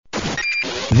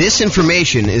This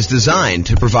information is designed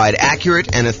to provide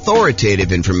accurate and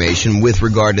authoritative information with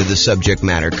regard to the subject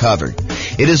matter covered.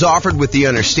 It is offered with the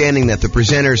understanding that the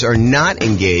presenters are not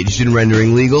engaged in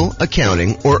rendering legal,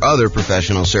 accounting, or other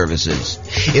professional services.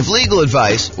 If legal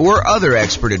advice or other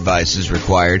expert advice is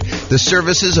required, the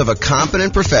services of a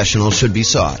competent professional should be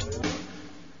sought.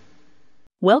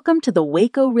 Welcome to the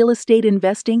Waco Real Estate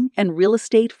Investing and Real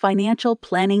Estate Financial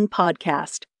Planning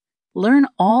Podcast. Learn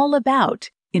all about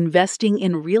investing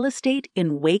in real estate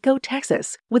in Waco,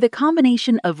 Texas, with a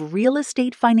combination of real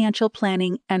estate financial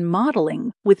planning and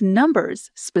modeling with numbers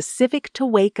specific to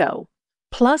Waco,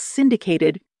 plus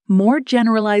syndicated, more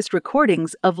generalized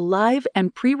recordings of live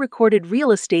and pre-recorded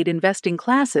real estate investing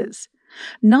classes,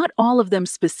 not all of them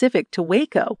specific to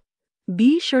Waco.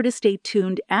 Be sure to stay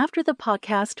tuned after the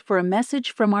podcast for a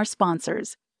message from our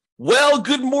sponsors. Well,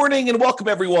 good morning and welcome,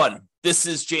 everyone. This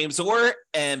is James Orr,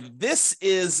 and this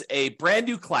is a brand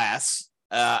new class.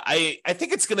 I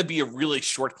think it's going to be a really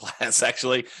short class,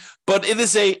 actually, but it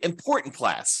is an important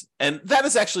class, and that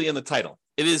is actually in the title.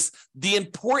 It is the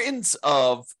importance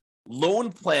of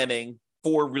loan planning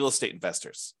for real estate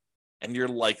investors. And you're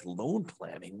like, loan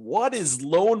planning? What is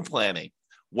loan planning?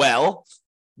 Well,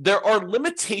 there are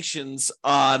limitations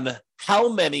on how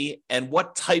many and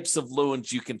what types of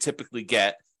loans you can typically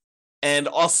get, and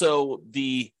also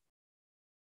the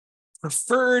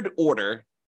preferred order,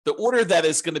 the order that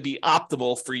is going to be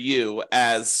optimal for you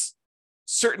as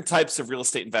certain types of real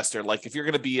estate investor. Like if you're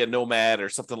going to be a nomad or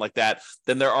something like that,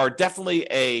 then there are definitely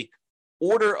a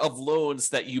order of loans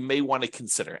that you may want to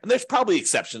consider. And there's probably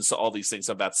exceptions to all these things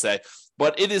I'm about to say,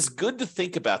 but it is good to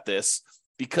think about this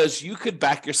because you could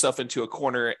back yourself into a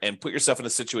corner and put yourself in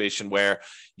a situation where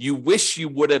you wish you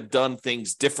would have done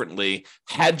things differently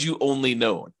had you only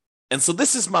known. And so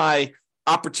this is my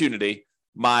opportunity,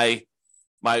 my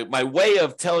way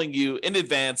of telling you in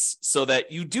advance so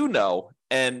that you do know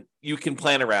and you can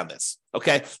plan around this.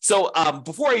 Okay. So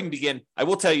before I even begin, I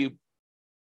will tell you,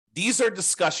 these are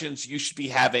discussions you should be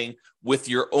having with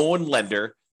your own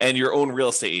lender and your own real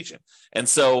estate agent. And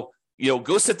so,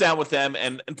 go sit down with them.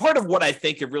 And part of what I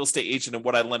think a real estate agent and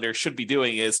what a lender should be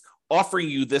doing is offering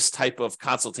you this type of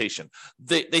consultation.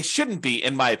 They shouldn't be,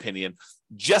 in my opinion,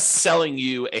 just selling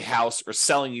you a house or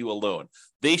selling you a loan.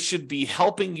 They should be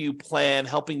helping you plan,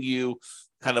 helping you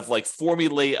kind of like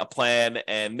formulate a plan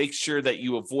and make sure that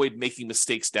you avoid making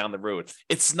mistakes down the road.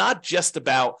 It's not just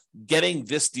about getting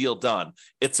this deal done.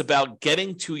 It's about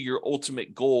getting to your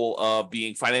ultimate goal of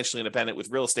being financially independent with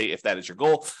real estate, if that is your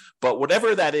goal. But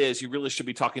whatever that is, you really should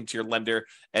be talking to your lender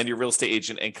and your real estate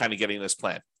agent and kind of getting this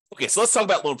plan. Okay, so let's talk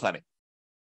about loan planning.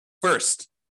 First,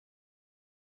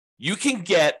 you can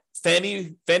get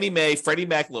Fannie Mae, Freddie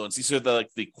Mac loans. These are the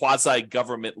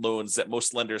quasi-government loans that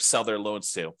most lenders sell their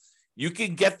loans to. You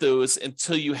can get those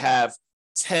until you have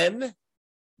 10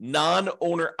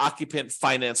 non-owner occupant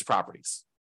finance properties.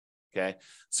 Okay,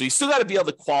 so you still got to be able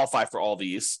to qualify for all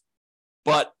these,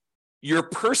 but your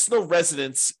personal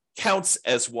residence counts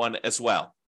as one as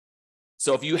well.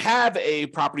 So if you have a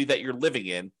property that you're living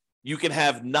in, you can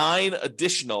have 9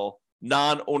 additional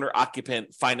non-owner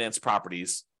occupant finance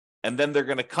properties. And then they're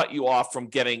going to cut you off from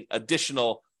getting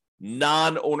additional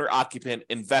non-owner occupant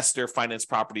investor finance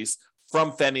properties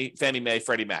from Fannie Mae,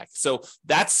 Freddie Mac. So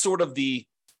that's sort of the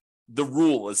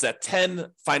rule, is that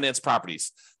 10 finance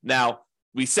properties. Now,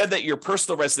 we said that your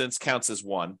personal residence counts as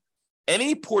one.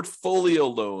 Any portfolio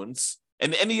loans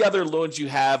and any other loans you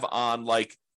have on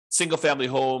like single family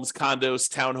homes, condos,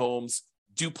 townhomes,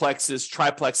 duplexes,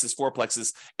 triplexes,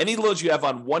 fourplexes, any loans you have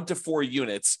on 1 to 4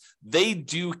 units, they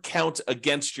do count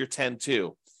against your 10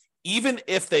 too, even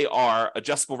if they are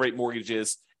adjustable rate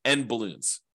mortgages and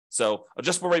balloons. So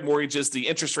adjustable rate mortgages, the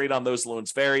interest rate on those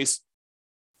loans varies.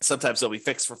 Sometimes they'll be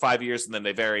fixed for 5 years and then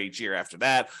they vary each year after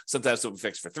that. Sometimes they'll be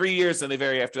fixed for 3 years and they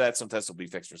vary after that. Sometimes they'll be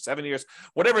fixed for 7 years,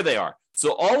 whatever they are.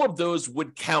 So all of those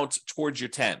would count towards your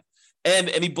 10. And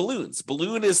any balloons.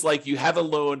 Balloon is like you have a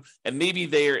loan and maybe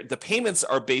the payments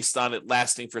are based on it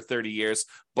lasting for 30 years,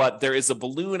 but there is a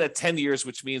balloon at 10 years,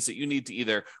 which means that you need to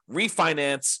either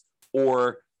refinance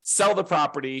or sell the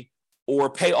property or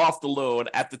pay off the loan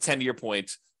at the 10-year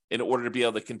point in order to be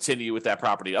able to continue with that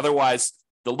property. Otherwise,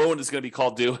 the loan is going to be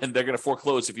called due and they're going to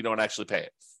foreclose if you don't actually pay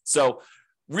it. So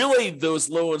really those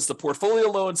loans, the portfolio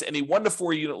loans, any 1 to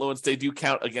 4 unit loans, they do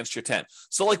count against your 10.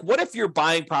 So like what if you're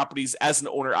buying properties as an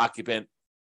owner occupant,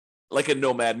 like a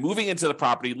nomad, moving into the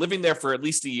property, living there for at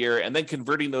least a year, and then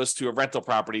converting those to a rental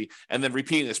property and then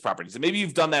repeating those properties? And maybe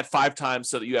you've done that 5 times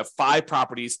so that you have 5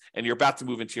 properties and you're about to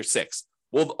move into your 6th.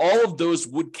 Well, all of those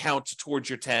would count towards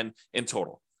your 10 in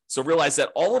total. So realize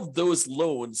that all of those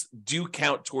loans do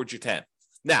count towards your 10.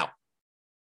 Now,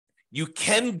 you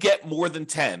can get more than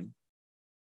 10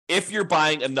 if you're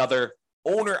buying another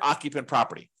owner-occupant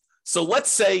property. So let's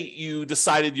say you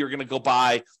decided you're going to go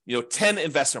buy, 10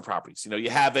 investment properties. You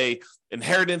have a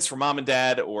inheritance from mom and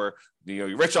dad or,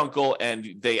 your rich uncle,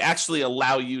 and they actually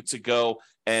allow you to go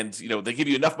and, they give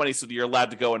you enough money so that you're allowed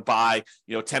to go and buy,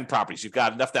 10 properties. You've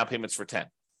got enough down payments for 10.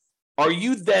 Are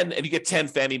you then, and you get 10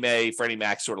 Fannie Mae, Freddie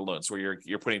Mac sort of loans where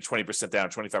you're putting 20% down,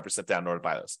 25% down in order to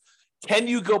buy those. Can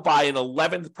you go buy an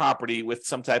 11th property with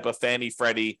some type of Fannie,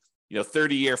 Freddie,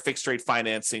 30-year fixed rate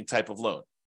financing type of loan?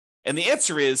 And the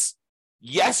answer is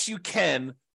yes, you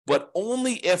can, but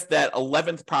only if that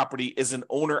 11th property is an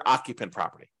owner-occupant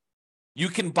property. You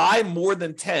can buy more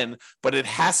than 10, but it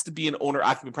has to be an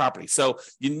owner-occupant property. So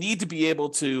you need to be able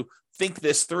to think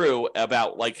this through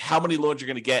about like how many loans you're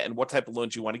going to get and what type of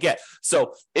loans you want to get.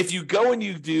 So if you go and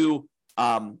you do,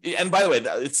 and by the way,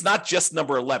 it's not just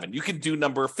number 11. You can do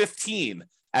number 15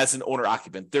 as an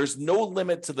owner-occupant. There's no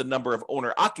limit to the number of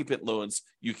owner-occupant loans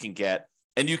you can get,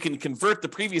 and you can convert the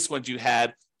previous ones you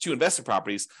had to investment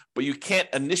properties, but you can't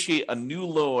initiate a new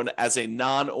loan as a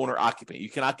non-owner occupant. You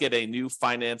cannot get a new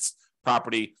finance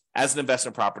property as an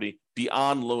investment property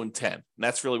beyond loan 10. And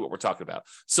that's really what we're talking about.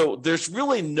 So there's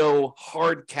really no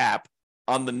hard cap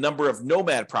on the number of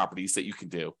nomad properties that you can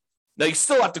do. Now, you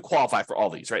still have to qualify for all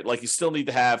these, right? Like you still need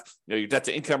to have your debt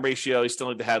to income ratio. You still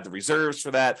need to have the reserves for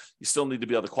that. You still need to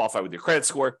be able to qualify with your credit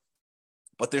score.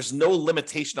 But there's no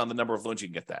limitation on the number of loans you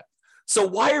can get that. So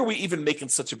why are we even making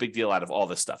such a big deal out of all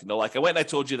this stuff? Like I went and I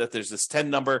told you that there's this 10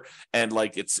 number and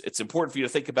like it's important for you to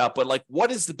think about, but like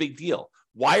what is the big deal?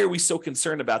 Why are we so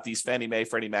concerned about these Fannie Mae,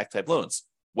 Freddie Mac type loans?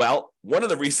 Well, one of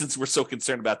the reasons we're so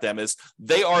concerned about them is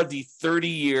they are the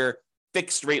 30-year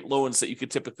fixed rate loans that you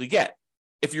could typically get.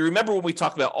 If you remember when we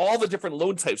talked about all the different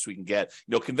loan types we can get,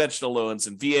 conventional loans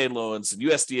and VA loans and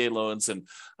USDA loans and,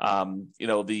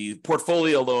 the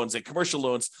portfolio loans and commercial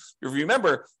loans, if you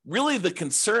remember, really the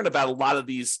concern about a lot of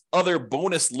these other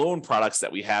bonus loan products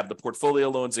that we have, the portfolio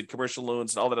loans and commercial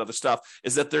loans and all that other stuff,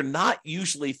 is that they're not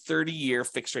usually 30-year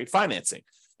fixed rate financing.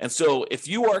 And so if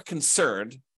you are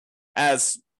concerned,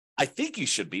 as I think you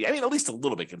should be, at least a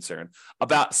little bit concerned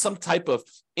about some type of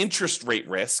interest rate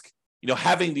risk,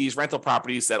 having these rental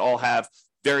properties that all have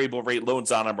variable rate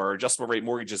loans on them or adjustable rate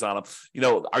mortgages on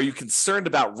them, are you concerned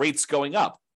about rates going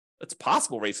up? It's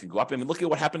possible rates can go up. Look at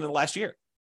what happened in the last year.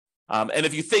 And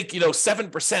if you think,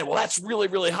 7%, well, that's really,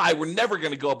 really high. We're never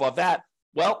going to go above that.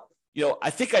 Well,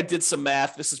 I think I did some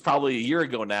math. This is probably a year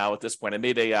ago now at this point. I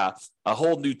made a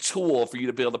whole new tool for you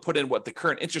to be able to put in what the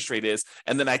current interest rate is.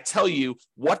 And then I tell you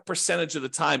what percentage of the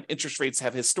time interest rates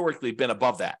have historically been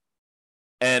above that.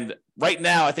 And right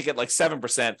now, I think at like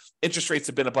 7%, interest rates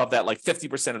have been above that like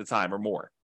 50% of the time or more.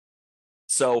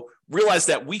 So realize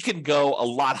that we can go a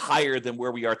lot higher than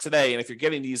where we are today. And if you're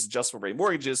getting these adjustable rate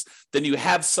mortgages, then you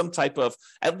have some type of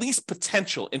at least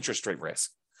potential interest rate risk.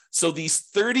 So these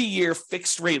 30-year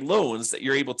fixed rate loans that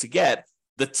you're able to get,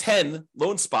 the 10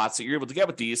 loan spots that you're able to get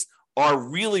with these are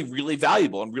really, really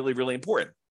valuable and really, really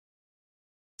important.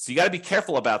 So you got to be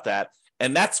careful about that.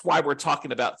 And that's why we're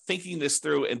talking about thinking this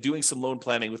through and doing some loan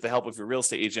planning with the help of your real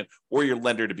estate agent or your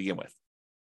lender to begin with.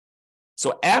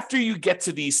 So after you get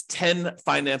to these 10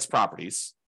 finance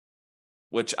properties,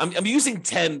 which I'm using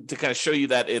 10 to kind of show you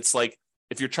that it's like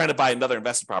if you're trying to buy another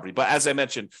investment property. But as I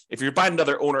mentioned, if you're buying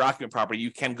another owner-occupant property, you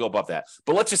can go above that.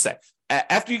 But let's just say,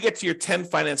 after you get to your 10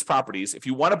 finance properties, if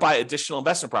you want to buy additional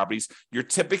investment properties, you're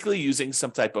typically using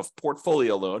some type of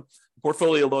portfolio loan.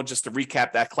 Portfolio loan, just to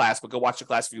recap that class, but go watch the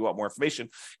class if you want more information,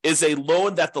 is a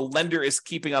loan that the lender is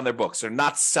keeping on their books. They're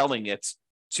not selling it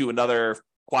to another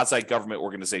quasi-government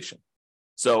organization.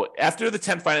 So after the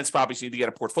 10 finance properties, you need to get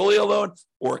a portfolio loan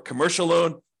or a commercial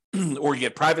loan, or you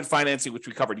get private financing, which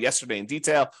we covered yesterday in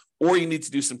detail, or you need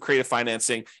to do some creative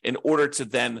financing in order to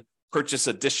then purchase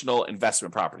additional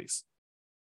investment properties.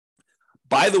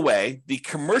 By the way, the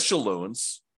commercial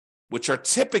loans, which are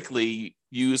typically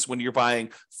used when you're buying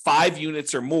 5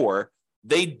 units or more,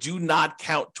 they do not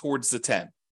count towards the 10.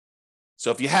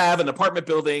 So if you have an apartment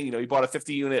building, you bought a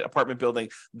 50-unit apartment building,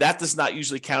 that does not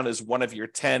usually count as one of your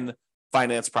 10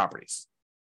 finance properties.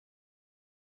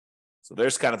 So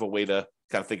there's kind of a way to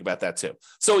kind of think about that too.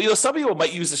 So, some people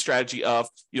might use the strategy of,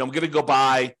 I'm going to go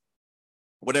buy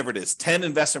whatever it is, 10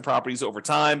 investment properties over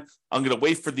time. I'm going to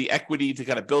wait for the equity to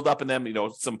kind of build up in them.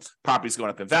 Some properties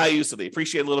going up in value, so they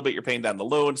appreciate a little bit. You're paying down the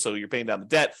loan, so you're paying down the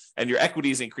debt, and your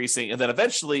equity is increasing. And then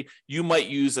eventually, you might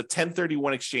use a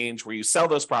 1031 exchange where you sell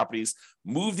those properties,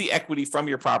 move the equity from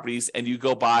your properties, and you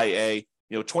go buy a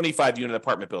 25-unit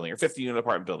apartment building or 50-unit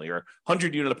apartment building or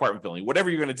 100-unit apartment building,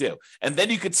 whatever you're going to do. And then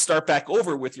you could start back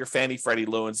over with your Fannie Freddie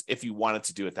loans if you wanted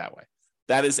to do it that way.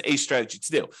 That is a strategy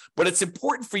to do. But it's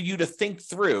important for you to think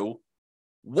through,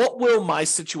 what will my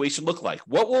situation look like?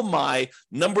 What will my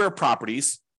number of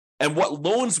properties and what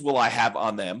loans will I have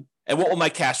on them? And what will my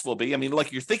cash flow be? I mean,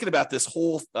 like, you're thinking about this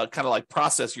whole kind of like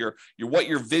process, your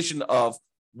vision of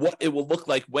what it will look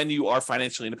like when you are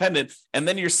financially independent. And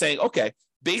then you're saying, okay,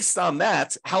 based on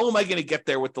that, how am I going to get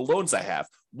there with the loans I have?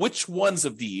 Which ones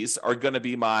of these are going to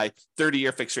be my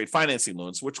 30-year fixed rate financing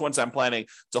loans? Which ones I'm planning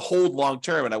to hold long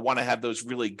term? And I want to have those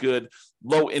really good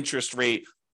low interest rate,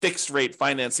 fixed rate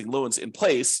financing loans in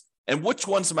place. And which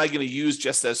ones am I going to use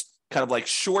just as kind of like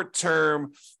short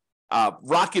term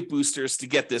rocket boosters to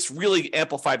get this really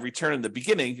amplified return in the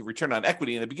beginning, return on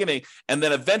equity in the beginning, and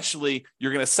then eventually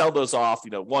you're going to sell those off,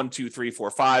 1, 2, 3,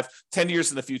 4, 5, 10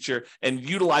 years in the future, and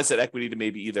utilize that equity to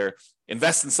maybe either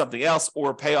invest in something else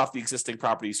or pay off the existing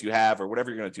properties you have or whatever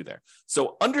you're going to do there.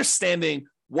 So understanding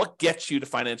what gets you to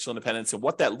financial independence and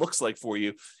what that looks like for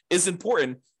you is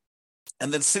important.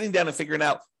 And then sitting down and figuring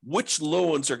out which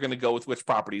loans are going to go with which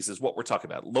properties is what we're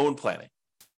talking about. Loan planning.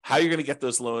 How you're going to get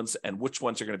those loans and which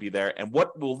ones are going to be there and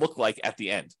what will look like at the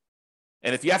end.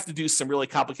 And if you have to do some really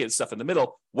complicated stuff in the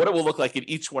middle, what it will look like in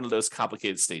each one of those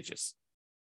complicated stages.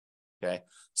 Okay.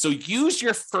 So use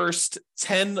your first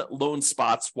 10 loan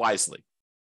spots wisely.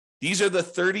 These are the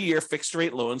 30-year fixed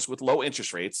rate loans with low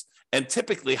interest rates and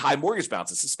typically high mortgage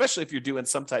balances, especially if you're doing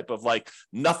some type of like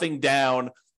nothing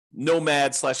down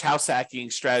nomad / house hacking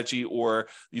strategy, or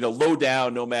low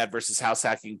down nomad versus house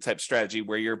hacking type strategy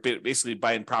where you're basically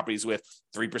buying properties with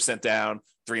 3% down,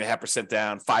 3.5%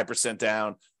 down, 5%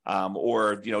 down,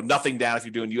 or nothing down if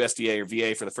you're doing USDA or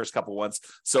VA for the first couple ones.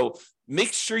 So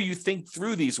make sure you think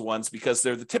through these ones because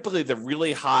they're typically the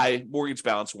really high mortgage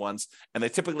balance ones, and they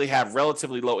typically have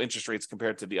relatively low interest rates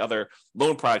compared to the other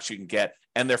loan products you can get,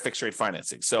 and they're fixed rate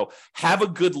financing. So have a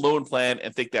good loan plan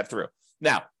and think that through.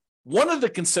 Now, one of the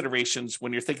considerations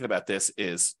when you're thinking about this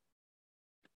is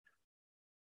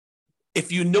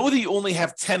if you know that you only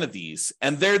have 10 of these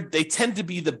and they tend to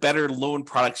be the better loan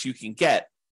products you can get,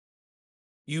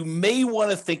 you may want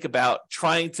to think about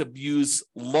trying to use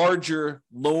larger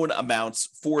loan amounts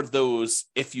for those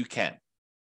if you can.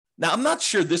 Now, I'm not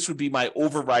sure this would be my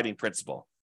overriding principle,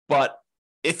 but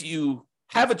if you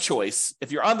have a choice,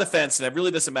 if you're on the fence and it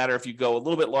really doesn't matter if you go a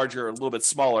little bit larger or a little bit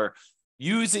smaller,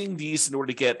 using these in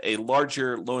order to get a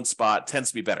larger loan spot tends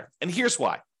to be better. And here's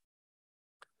why.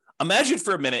 Imagine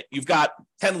for a minute, you've got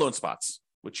 10 loan spots,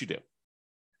 which you do.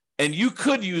 And you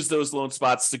could use those loan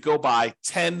spots to go buy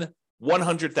 10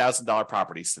 $100,000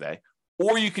 properties today,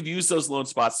 or you could use those loan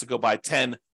spots to go buy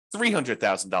 10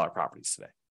 $300,000 properties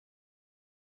today.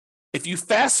 If you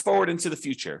fast forward into the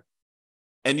future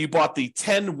and you bought the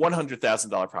 10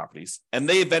 $100,000 properties and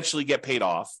they eventually get paid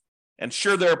off, and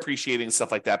sure, they're appreciating and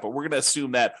stuff like that, but we're going to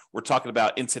assume that we're talking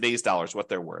about in today's dollars, what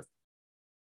they're worth.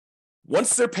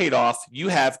 Once they're paid off, you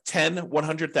have 10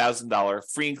 $100,000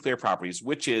 free and clear properties,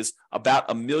 which is about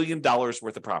 $1 million worth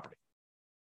of property.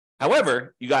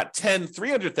 However, you got 10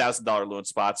 $300,000 loan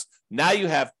spots. Now you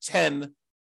have 10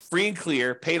 free and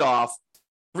clear, paid off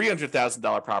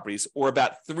 $300,000 properties, or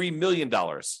about $3 million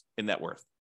in net worth.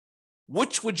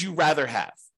 Which would you rather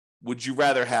have? Would you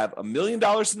rather have $1 million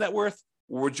in net worth?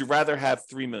 Or would you rather have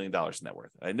 $3 million in net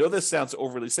worth? I know this sounds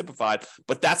overly simplified,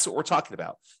 but that's what we're talking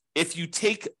about. If you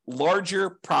take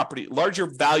larger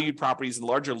valued properties and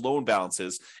larger loan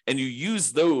balances, and you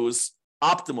use those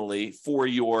optimally for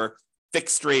your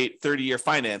fixed rate 30-year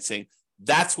financing,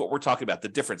 that's what we're talking about. The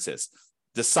difference is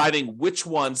deciding which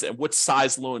ones and which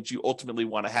size loans you ultimately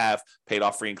want to have paid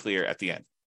off free and clear at the end.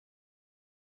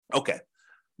 Okay,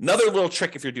 another little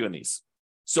trick if you're doing these.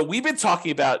 So we've been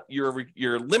talking about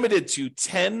you're limited to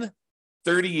 10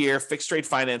 30-year fixed rate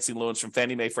financing loans from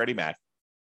Fannie Mae, Freddie Mac.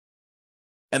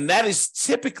 And that is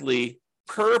typically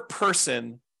per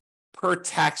person per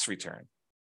tax return.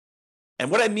 And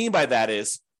what I mean by that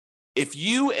is if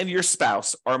you and your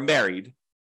spouse are married,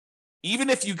 even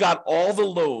if you got all the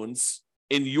loans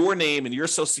in your name and your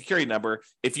social security number,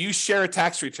 if you share a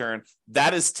tax return,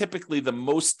 that is typically the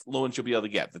most loans you'll be able to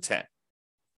get, the 10.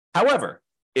 However,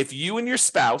 if you and your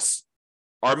spouse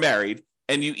are married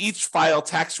and you each file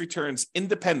tax returns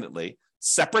independently,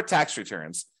 separate tax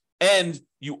returns, and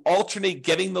you alternate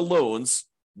getting the loans,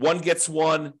 one gets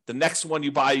one, the next one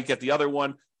you buy, you get the other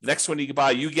one, the next one you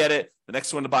buy, you get it, the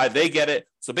next one to buy, they get it.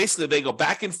 So basically they go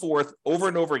back and forth over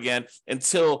and over again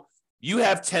until you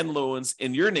have 10 loans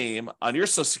in your name on your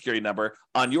social security number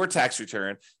on your tax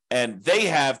return, and they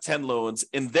have 10 loans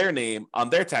in their name on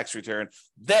their tax return.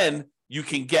 Then you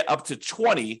can get up to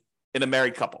 20 in a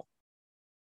married couple.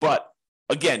 But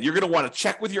again, you're going to want to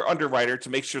check with your underwriter to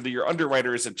make sure that your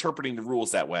underwriter is interpreting the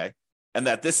rules that way and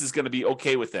that this is going to be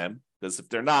okay with them. Because if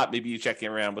they're not, maybe you check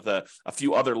in around with a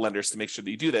few other lenders to make sure that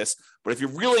you do this. But if you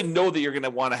really know that you're going to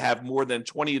want to have more than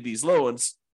 20 of these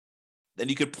loans, then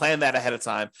you could plan that ahead of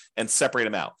time and separate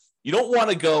them out. You don't want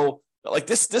to go like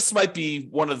this. This might be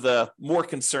one of the more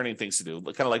concerning things to do,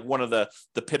 kind of like one of the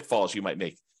pitfalls you might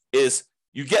make is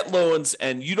you get loans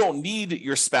and you don't need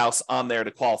your spouse on there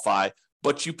to qualify,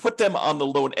 but you put them on the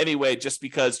loan anyway, just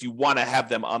because you want to have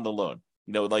them on the loan.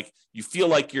 Like you feel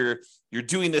like you're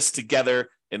doing this together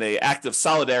in an act of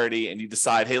solidarity, and you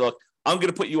decide, hey, look, I'm going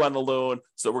to put you on the loan,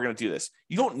 so we're going to do this.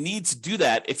 You don't need to do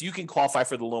that if you can qualify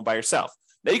for the loan by yourself.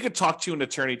 Now, you could talk to an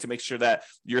attorney to make sure that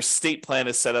your estate plan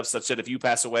is set up such that if you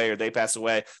pass away or they pass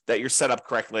away, that you're set up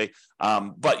correctly.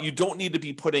 But you don't need to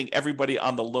be putting everybody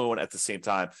on the loan at the same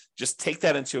time. Just take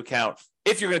that into account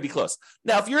if you're going to be close.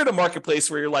 Now, if you're in a marketplace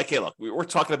where you're like, hey, look, we're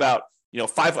talking about,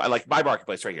 like my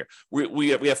marketplace right here. We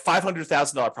have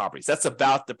 $500,000 properties. That's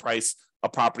about the price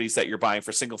of properties that you're buying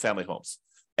for single family homes.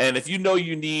 And if you know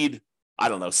you need,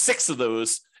 6 of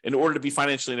those in order to be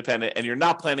financially independent, and you're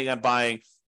not planning on buying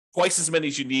twice as many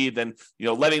as you need, then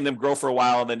letting them grow for a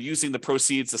while and then using the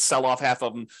proceeds to sell off half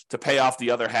of them to pay off the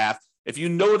other half. If you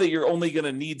know that you're only going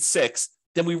to need 6,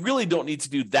 then we really don't need to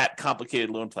do that complicated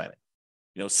loan planning.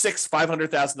 6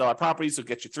 $500,000 properties will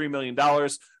get you $3 million.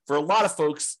 For a lot of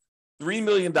folks, $3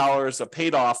 million of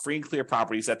paid off free and clear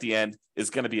properties at the end is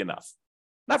going to be enough.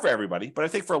 Not for everybody, but I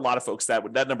think for a lot of folks that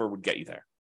number would get you there.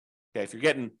 Okay, if you're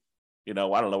getting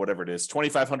whatever it is,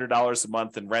 $2,500 a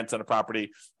month in rent on a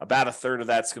property, about a third of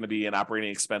that's going to be in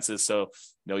operating expenses. So,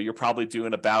 you're probably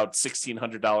doing about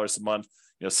 $1,600 a month.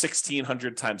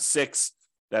 1,600 times 6,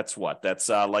 that's what? That's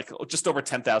like just over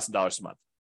 $10,000 a month,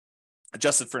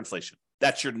 adjusted for inflation.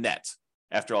 That's your net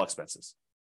after all expenses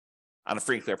on a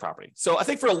free and clear property. So I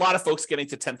think for a lot of folks, getting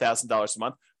to $10,000 a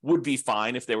month would be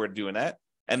fine if they were doing that.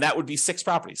 And that would be 6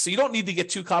 properties. So you don't need to get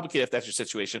too complicated if that's your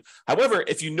situation. However,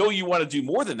 if you want to do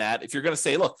more than that, if you're going to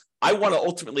say, look, I want to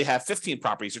ultimately have 15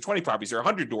 properties or 20 properties or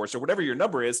 100 doors or whatever your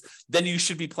number is, then you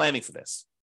should be planning for this.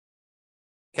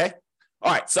 Okay?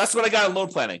 All right. So that's what I got on loan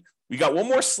planning. We got one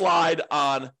more slide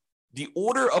on the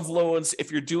order of loans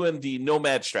if you're doing the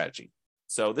nomad strategy.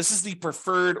 So this is the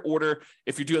preferred order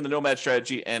if you're doing the nomad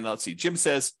strategy. And let's see, Jim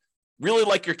says, really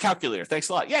like your calculator. Thanks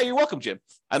a lot. Yeah, you're welcome, Jim.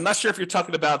 I'm not sure if you're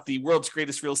talking about the world's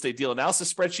greatest real estate deal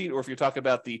analysis spreadsheet or if you're talking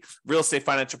about the real estate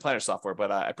financial planner software, but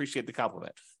I appreciate the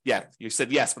compliment. Yeah, you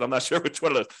said yes, but I'm not sure which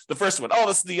one of those. The first one. Oh,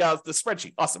 this is the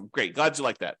spreadsheet. Awesome. Great. Glad you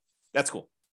like that. That's cool.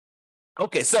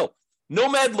 Okay, so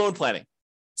nomad loan planning.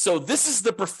 So this is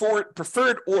the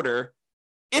preferred order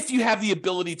if you have the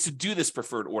ability to do this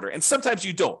preferred order. And sometimes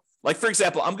you don't. Like, for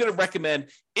example, I'm going to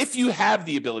recommend if you have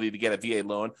the ability to get a VA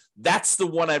loan, that's the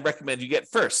one I recommend you get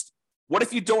first. What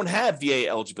if you don't have VA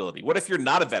eligibility? What if you're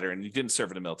not a veteran and you didn't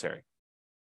serve in the military?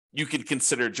 You could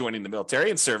consider joining the military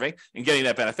and serving and getting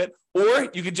that benefit. Or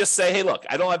you could just say, hey, look,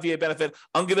 I don't have VA benefit.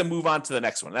 I'm going to move on to the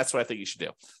next one. That's what I think you should do.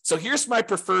 So here's my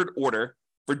preferred order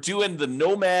for doing the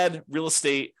nomad real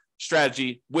estate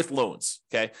strategy with loans.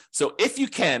 Okay. So if you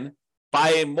can, buy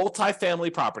a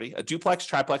multifamily property, a duplex,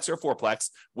 triplex, or fourplex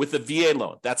with a VA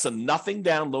loan. That's a nothing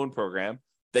down loan program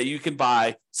that you can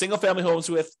buy single family homes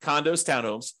with, condos,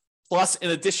 townhomes. Plus, in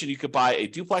addition, you could buy a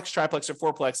duplex, triplex, or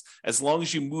fourplex as long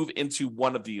as you move into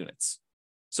one of the units.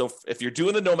 So if you're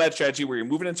doing the nomad strategy where you're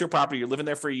moving into a property, you're living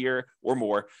there for a year or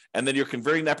more, and then you're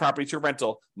converting that property to a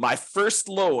rental, my first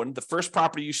loan, the first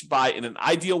property you should buy in an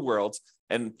ideal world,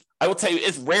 and I will tell you,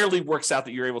 it rarely works out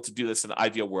that you're able to do this in an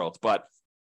ideal world, but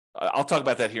I'll talk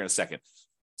about that here in a second.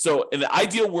 So in the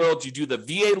ideal world, you do the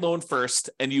VA loan first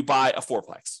and you buy a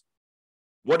fourplex.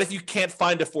 What if you can't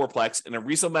find a fourplex in a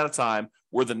reasonable amount of time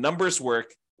where the numbers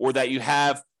work or that you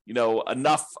have,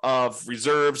 enough of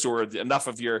reserves or enough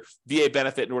of your VA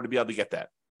benefit in order to be able to get that?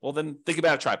 Well, then think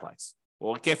about a triplex.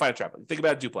 Well, you can't find a triplex. Think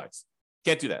about a duplex.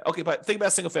 Can't do that. Okay, but think about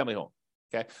a single family home.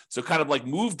 Okay. So kind of like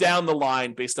move down the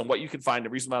line based on what you can find in a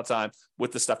reasonable amount of time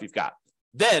with the stuff you've got.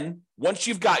 Then, once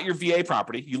you've got your VA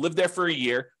property, you live there for a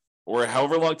year or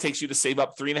however long it takes you to save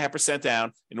up 3.5%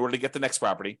 down in order to get the next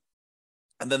property.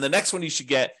 And then the next one you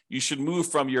should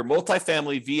move from your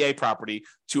multifamily VA property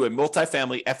to a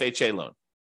multifamily FHA loan.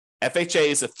 FHA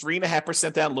is a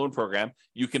 3.5% down loan program.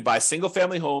 You can buy single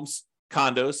family homes,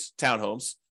 condos,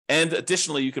 townhomes, and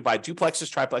additionally, you could buy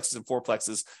duplexes, triplexes, and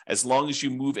fourplexes as long as you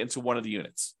move into one of the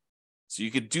units. So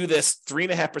you could do this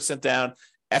 3.5% down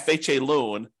FHA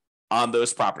loan on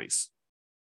those properties.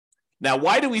 Now,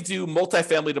 why do we do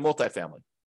multifamily to multifamily?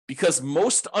 Because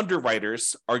most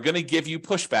underwriters are going to give you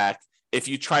pushback if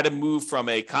you try to move from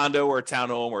a condo or a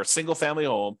townhome or a single family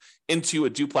home into a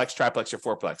duplex, triplex, or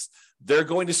fourplex. They're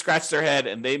going to scratch their head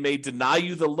and they may deny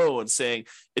you the loan saying,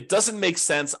 it doesn't make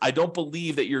sense. I don't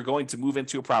believe that you're going to move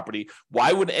into a property.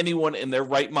 Why would anyone in their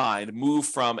right mind move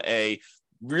from a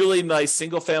really nice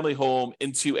single family home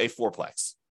into a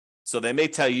fourplex? So they may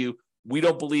tell you, we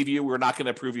don't believe you. We're not going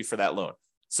to approve you for that loan.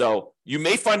 So you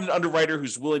may find an underwriter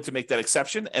who's willing to make that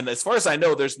exception. And as far as I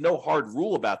know, there's no hard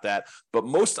rule about that. But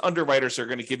most underwriters are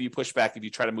going to give you pushback if you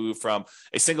try to move from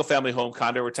a single family home,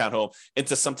 condo, or townhome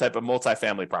into some type of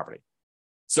multifamily property.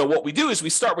 So what we do is we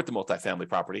start with the multifamily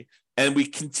property and we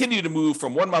continue to move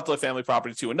from one multifamily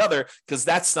property to another because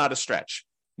that's not a stretch.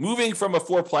 Moving from a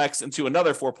fourplex into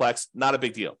another fourplex, not a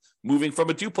big deal. Moving from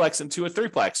a duplex into a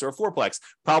threeplex or a fourplex,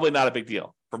 probably not a big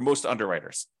deal for most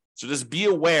underwriters. So just be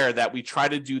aware that we try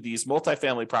to do these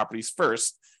multifamily properties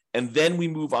first, and then we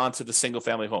move on to the single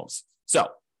family homes. So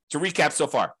to recap so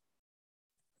far,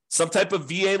 some type of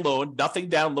VA loan, nothing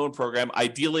down loan program,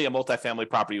 ideally a multifamily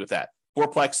property with that.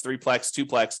 Fourplex, threeplex,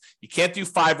 twoplex. You can't do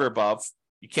 5 or above.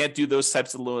 You can't do those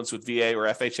types of loans with VA or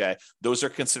FHA. Those are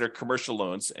considered commercial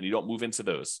loans, and you don't move into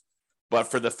those. But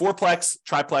for the fourplex,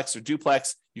 triplex, or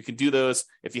duplex, you can do those.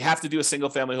 If you have to do a single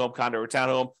family home, condo, or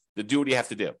townhome, then do what you have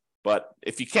to do. But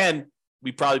if you can,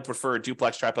 we probably prefer a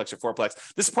duplex, triplex, or fourplex.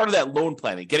 This is part of that loan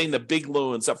planning, getting the big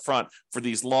loans up front for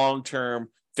these long-term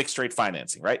fixed rate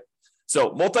financing, right?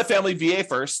 So multifamily VA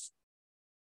first,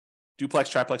 duplex,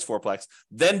 triplex, fourplex,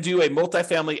 then do a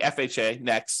multifamily FHA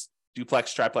next,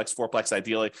 duplex, triplex, fourplex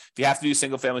ideally. If you have to do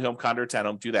single family home, condo, or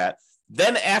townhome, do that.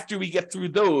 Then after we get through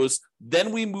those,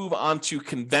 then we move on to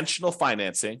conventional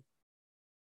financing,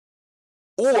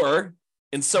 or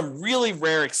in some really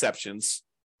rare exceptions,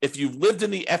 if you've lived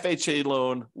in the FHA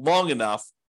loan long enough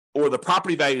or the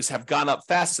property values have gone up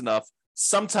fast enough,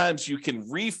 sometimes you can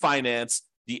refinance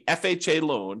the FHA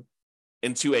loan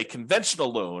into a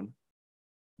conventional loan,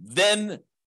 then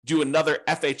do another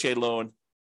FHA loan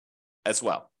as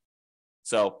well.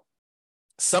 So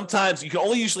sometimes you can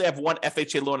only usually have one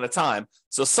FHA loan at a time.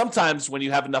 So sometimes when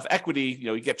you have enough equity,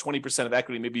 you get 20% of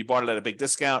equity, maybe you bought it at a big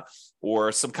discount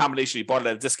or some combination, you bought it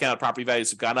at a discount, property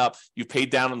values have gone up, you've paid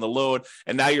down on the loan,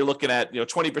 and now you're looking at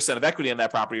 20% of equity in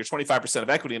that property or 25% of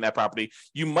equity in that property.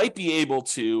 You might be able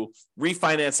to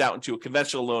refinance out into a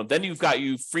conventional loan. Then you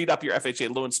freed up your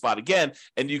FHA loan spot again,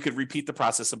 and you could repeat the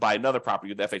process and buy another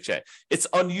property with FHA. It's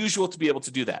unusual to be able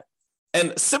to do that.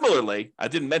 And similarly, I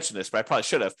didn't mention this, but I probably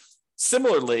should have.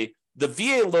 Similarly, the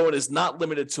VA loan is not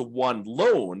limited to one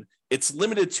loan. It's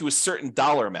limited to a certain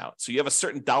dollar amount. So you have a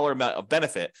certain dollar amount of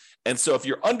benefit. And so if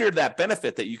you're under that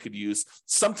benefit that you could use,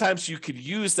 sometimes you could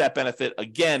use that benefit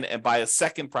again and buy a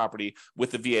second property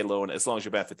with the VA loan as long as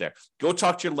your benefit there. Go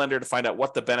talk to your lender to find out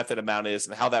what the benefit amount is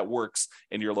and how that works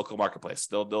in your local marketplace.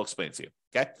 They'll explain it to you.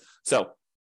 Okay. So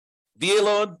VA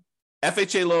loan,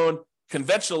 FHA loan,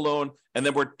 conventional loan, and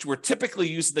then we're typically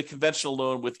using the conventional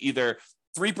loan with either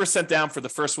 3% down for the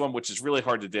first one, which is really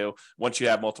hard to do once you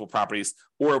have multiple properties,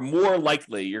 or more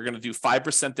likely you're going to do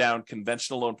 5% down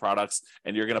conventional loan products,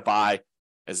 and you're going to buy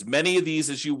as many of these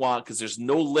as you want because there's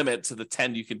no limit to the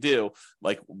 10 you can do.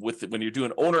 Like when you're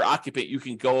doing owner occupant, you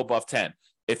can go above 10.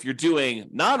 If you're doing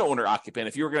non-owner occupant,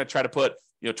 if you were going to try to put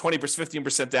 20%,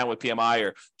 15% down with PMI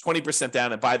or 20%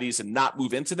 down and buy these and not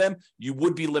move into them, you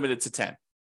would be limited to 10.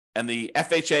 And the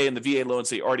FHA and the VA loans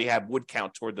that you already have would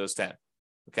count toward those 10.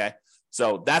 Okay.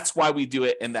 So that's why we do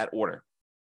it in that order.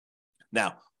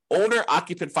 Now, owner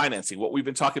occupant financing, what we've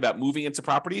been talking about, moving into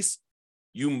properties,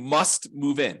 you must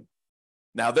move in.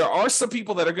 Now, there are some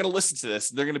people that are going to listen to this.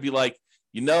 They're going to be like,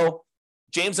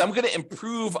 James, I'm going to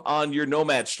improve on your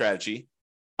nomad strategy.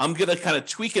 I'm going to kind of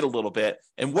tweak it a little bit.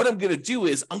 And what I'm going to do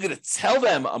is I'm going to tell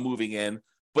them I'm moving in,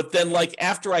 but then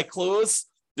after I close,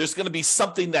 there's going to be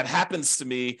something that happens to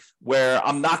me where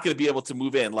I'm not going to be able to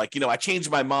move in. I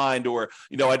changed my mind, or,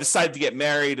 I decided to get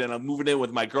married and I'm moving in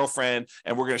with my girlfriend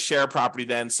and we're going to share a property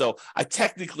then. So I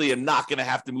technically am not going to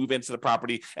have to move into the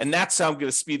property. And that's how I'm going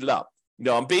to speed it up.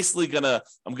 I'm basically going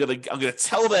to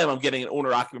tell them I'm getting an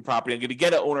owner occupant property. I'm going to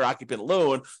get an owner occupant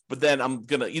loan, but then I'm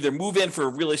going to either move in for a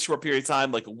really short period of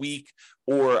time, like a week,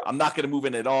 or I'm not going to move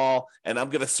in at all. And I'm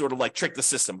going to sort of trick the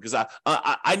system because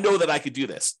I know that I could do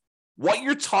this. What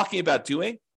you're talking about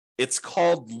doing, it's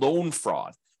called loan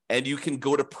fraud, and you can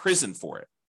go to prison for it.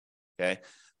 Okay.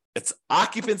 It's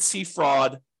occupancy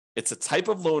fraud. It's a type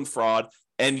of loan fraud.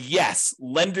 And yes,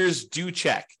 lenders do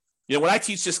check. When I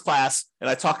teach this class and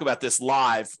I talk about this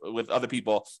live with other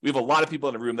people, we have a lot of people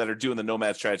in the room that are doing the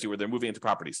nomad strategy where they're moving into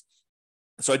properties.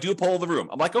 So I do a poll of the room.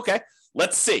 I'm like, okay,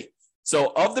 let's see.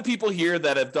 So of the people here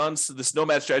that have done this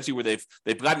nomad strategy where they've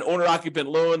got an owner-occupant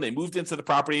loan, they moved into the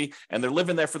property, and they're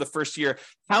living there for the first year,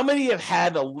 how many have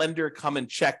had a lender come and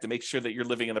check to make sure that you're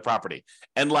living in the property?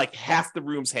 And like half the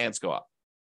room's hands go up.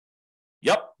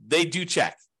 Yep, they do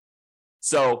check.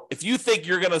 So if you think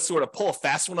you're going to sort of pull a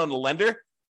fast one on the lender,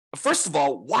 first of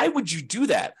all, why would you do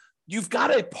that? You've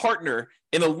got a partner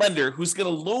in a lender who's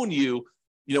going to loan you,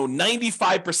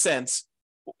 95%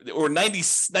 or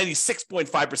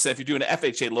 96.5% if you're doing an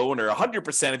FHA loan, or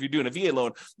 100% if you're doing a VA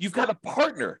loan. You've got a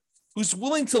partner who's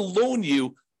willing to loan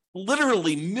you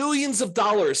literally millions of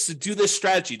dollars to do this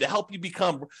strategy to help you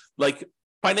become like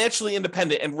financially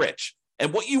independent and rich.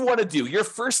 And what you want to do, your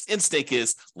first instinct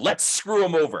is, let's screw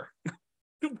them over.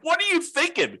 What are you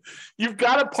thinking? You've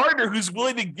got a partner who's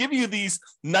willing to give you these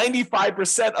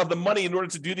 95% of the money in order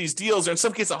to do these deals, or in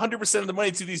some cases 100% of the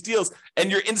money to do these deals, and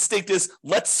your instinct is,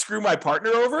 let's screw my partner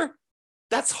over?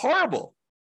 That's horrible.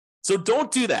 So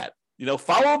don't do that.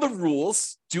 Follow the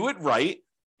rules, do it right,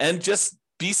 and just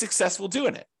be successful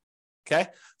doing it. Okay?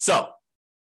 So,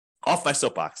 off my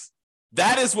soapbox.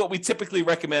 That is what we typically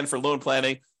recommend for loan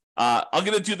planning. I'm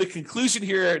going to do the conclusion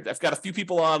here. I've got a few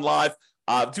people on live.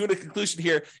 Doing a conclusion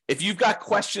here. If you've got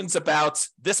questions about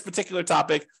this particular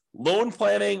topic, loan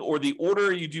planning, or the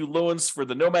order you do loans for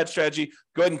the nomad strategy,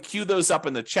 go ahead and queue those up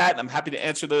in the chat, and I'm happy to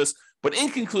answer those. But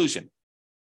in conclusion,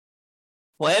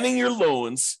 planning your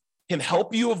loans can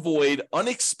help you avoid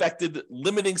unexpected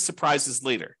limiting surprises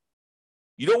later.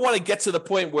 You don't want to get to the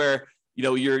point where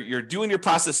you're doing your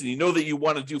process and you know that you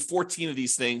want to do 14 of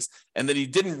these things, and then you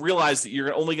didn't realize that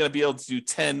you're only going to be able to do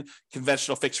 10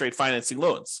 conventional fixed rate financing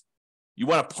loans. You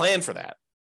want to plan for that,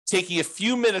 taking a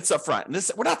few minutes up front. And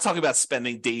this, we're not talking about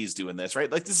spending days doing this,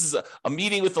 right? Like, this is a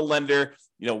meeting with the lender,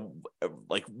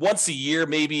 like once a year,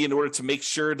 maybe, in order to make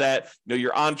sure that,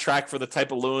 you're on track for the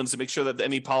type of loans, and make sure that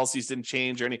any policies didn't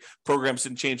change or any programs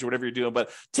didn't change or whatever you're doing. But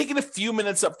taking a few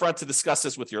minutes up front to discuss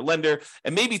this with your lender,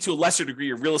 and maybe to a lesser degree,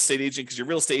 your real estate agent, because your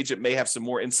real estate agent may have some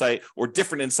more insight or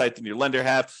different insight than your lender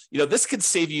have. This could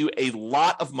save you a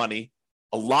lot of money,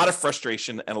 a lot of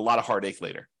frustration, and a lot of heartache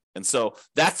later. And so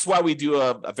that's why we do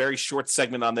a very short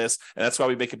segment on this. And that's why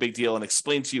we make a big deal and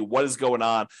explain to you what is going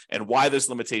on and why there's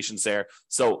limitations there.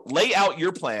 So lay out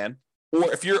your plan,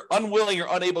 or if you're unwilling or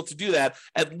unable to do that,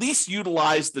 at least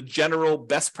utilize the general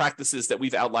best practices that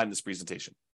we've outlined in this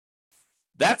presentation.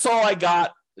 That's all I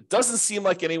got. It doesn't seem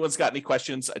like anyone's got any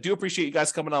questions. I do appreciate you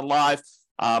guys coming on live.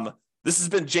 This has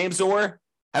been James Orr.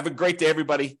 Have a great day,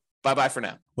 everybody. Bye-bye for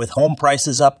now. With home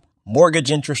prices up,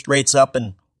 mortgage interest rates up,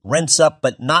 and rents up,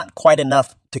 but not quite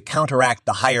enough to counteract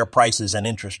the higher prices and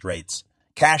interest rates,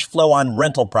 cash flow on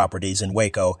rental properties in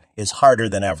Waco is harder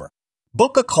than ever.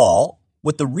 Book a call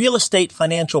with the Real Estate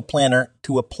Financial Planner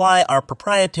to apply our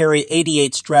proprietary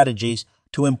 88 strategies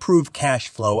to improve cash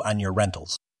flow on your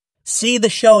rentals. See the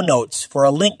show notes for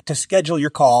a link to schedule your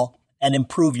call and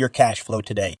improve your cash flow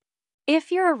today.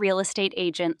 If you're a real estate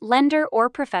agent, lender, or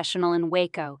professional in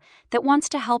Waco that wants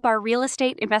to help our real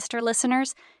estate investor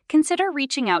listeners, consider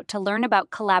reaching out to learn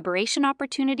about collaboration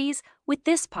opportunities with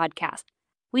this podcast.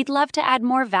 We'd love to add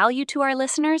more value to our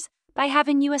listeners by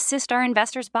having you assist our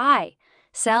investors buy,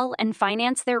 sell, and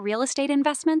finance their real estate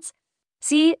investments.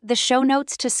 See the show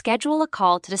notes to schedule a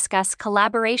call to discuss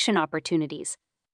collaboration opportunities.